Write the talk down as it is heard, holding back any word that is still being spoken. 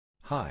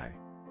Hi.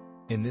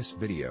 In this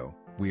video,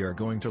 we are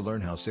going to learn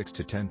how 6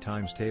 to 10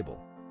 times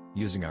table,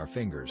 using our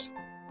fingers.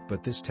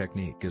 But this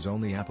technique is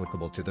only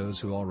applicable to those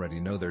who already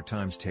know their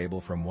times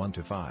table from 1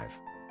 to 5.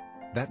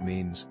 That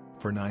means,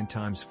 for 9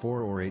 times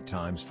 4 or 8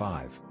 times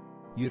 5.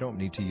 You don't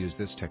need to use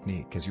this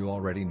technique as you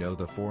already know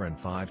the 4 and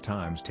 5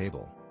 times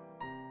table.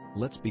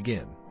 Let's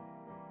begin.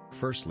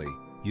 Firstly,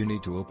 you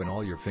need to open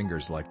all your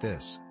fingers like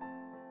this.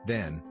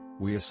 Then,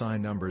 we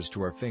assign numbers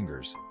to our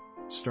fingers.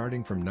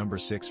 Starting from number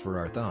 6 for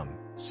our thumb,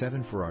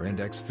 7 for our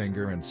index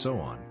finger and so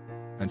on.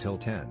 Until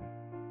 10.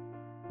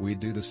 We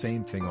do the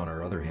same thing on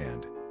our other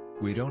hand.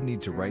 We don't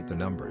need to write the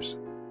numbers.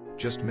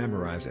 Just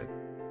memorize it.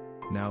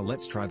 Now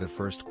let's try the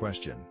first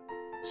question.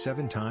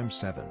 7 times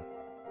 7.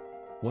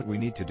 What we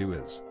need to do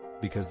is,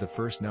 because the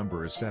first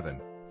number is 7,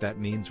 that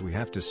means we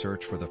have to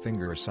search for the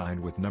finger assigned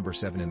with number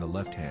 7 in the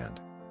left hand.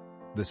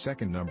 The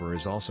second number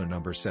is also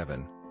number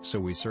 7,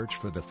 so we search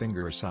for the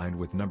finger assigned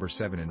with number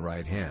 7 in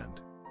right hand.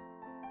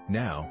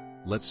 Now,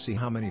 let's see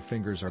how many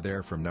fingers are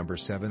there from number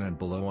 7 and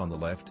below on the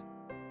left.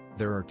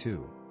 There are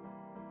 2.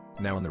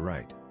 Now on the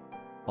right.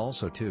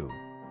 Also 2.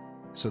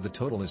 So the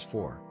total is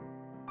 4.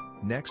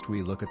 Next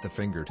we look at the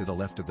finger to the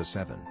left of the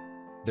 7.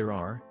 There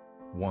are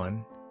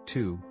 1,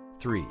 2,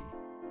 3.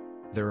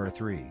 There are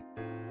 3.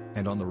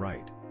 And on the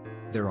right.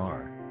 There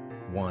are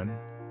 1,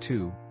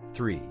 2,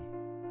 3.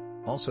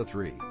 Also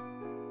 3.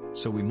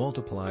 So we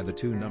multiply the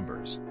two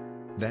numbers.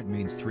 That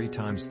means 3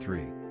 times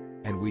 3.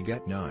 And we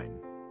get 9.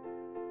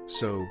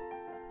 So,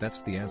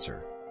 that's the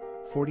answer.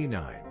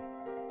 49.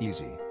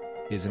 Easy.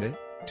 Isn't it?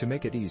 To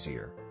make it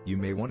easier, you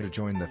may want to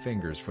join the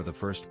fingers for the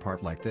first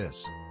part like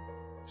this.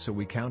 So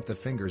we count the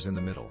fingers in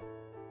the middle.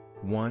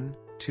 1,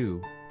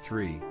 2,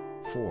 3,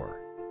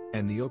 4.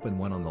 And the open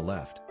one on the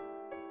left.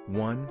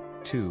 1,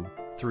 2,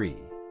 3.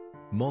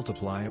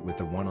 Multiply it with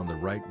the one on the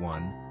right.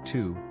 1,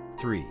 2,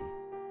 3.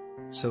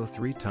 So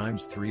 3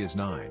 times 3 is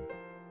 9.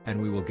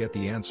 And we will get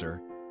the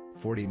answer,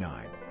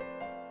 49.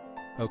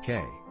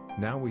 Okay,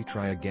 now we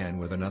try again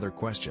with another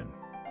question.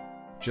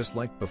 Just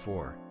like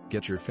before,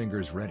 get your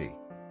fingers ready.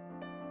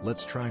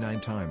 Let's try 9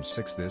 times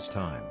 6 this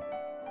time.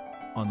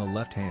 On the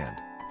left hand,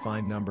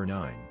 find number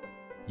 9.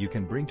 You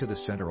can bring to the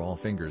center all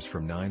fingers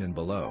from 9 and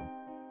below.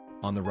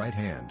 On the right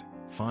hand,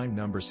 find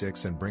number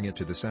 6 and bring it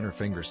to the center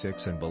finger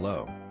 6 and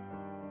below.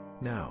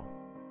 Now,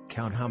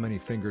 count how many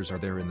fingers are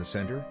there in the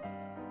center?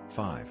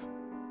 5.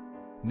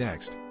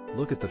 Next,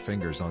 look at the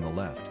fingers on the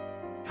left.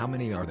 How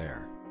many are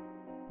there?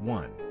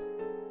 1.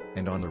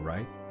 And on the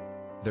right?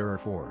 There are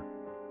 4.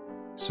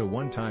 So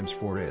 1 times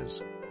 4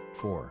 is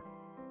 4.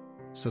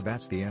 So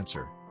that's the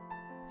answer.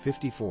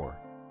 54.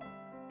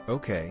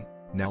 Okay,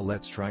 now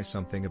let's try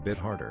something a bit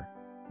harder.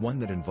 One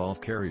that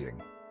involves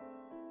carrying.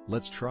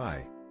 Let's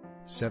try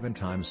 7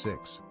 times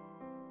 6.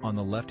 On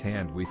the left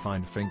hand we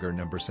find finger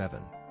number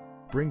 7.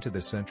 Bring to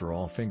the center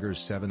all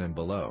fingers 7 and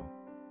below.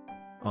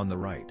 On the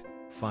right,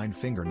 find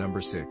finger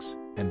number 6,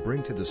 and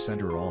bring to the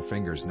center all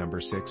fingers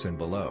number 6 and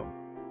below.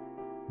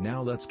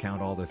 Now let's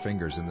count all the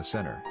fingers in the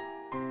center.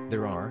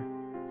 There are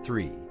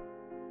 3.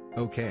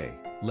 Okay,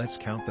 let's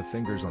count the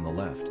fingers on the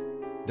left.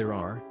 There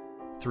are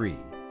 3.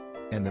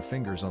 And the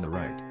fingers on the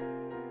right.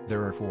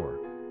 There are 4.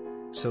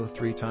 So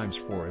 3 times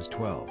 4 is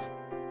 12.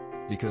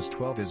 Because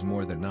 12 is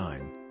more than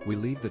 9, we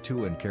leave the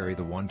 2 and carry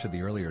the 1 to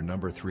the earlier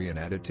number 3 and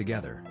add it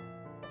together.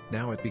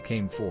 Now it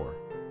became 4.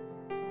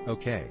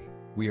 Okay,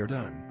 we are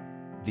done.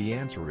 The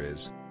answer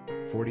is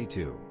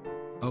 42.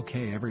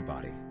 Okay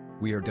everybody,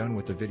 we are done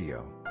with the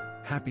video.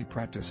 Happy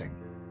practicing.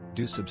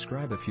 Do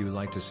subscribe if you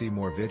like to see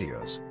more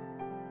videos.